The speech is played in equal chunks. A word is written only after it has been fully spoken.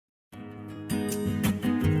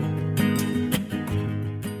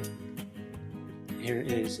Here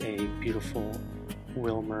is a beautiful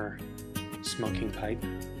Willmer smoking pipe.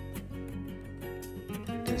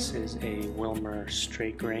 This is a Willmer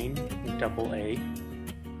straight grain AA.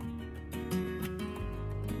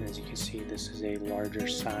 And as you can see, this is a larger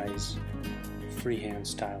size freehand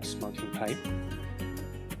style smoking pipe.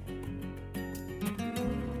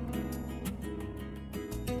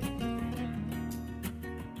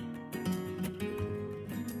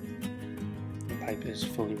 The pipe is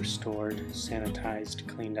fully restored, sanitized,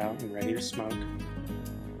 cleaned out, and ready to smoke.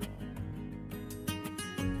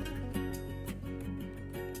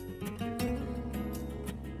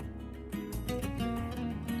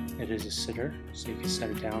 It is a sitter, so you can set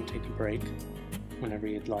it down, take a break whenever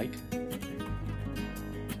you'd like. And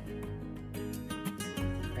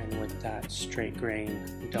with that straight grain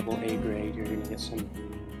AA grade, you're going to get some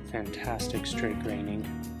fantastic straight graining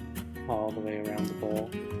all the way around the bowl.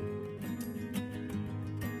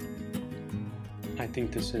 I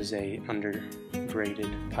think this is a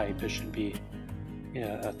undergraded pipe. It should be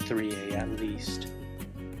a 3A at least.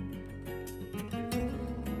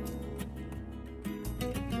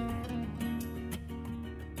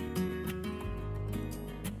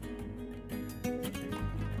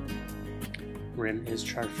 Rim is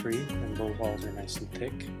char free and low walls are nice and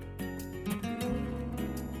thick.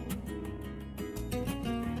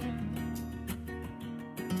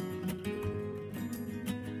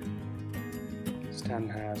 Stem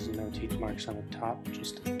has no teeth marks on the top,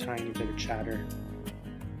 just a tiny bit of chatter,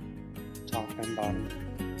 top and bottom.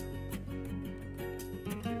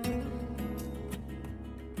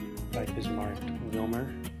 Pipe is marked Willmer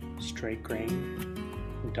straight grain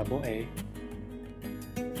AA.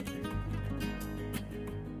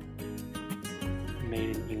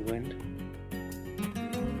 Made in England.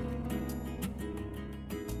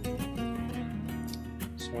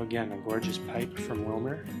 So again, a gorgeous pipe from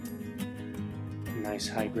Willmer. Nice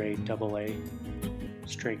high grade AA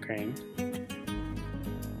straight grain.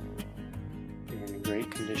 In great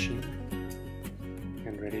condition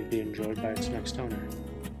and ready to be enjoyed by its next owner.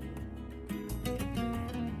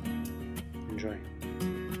 Enjoy.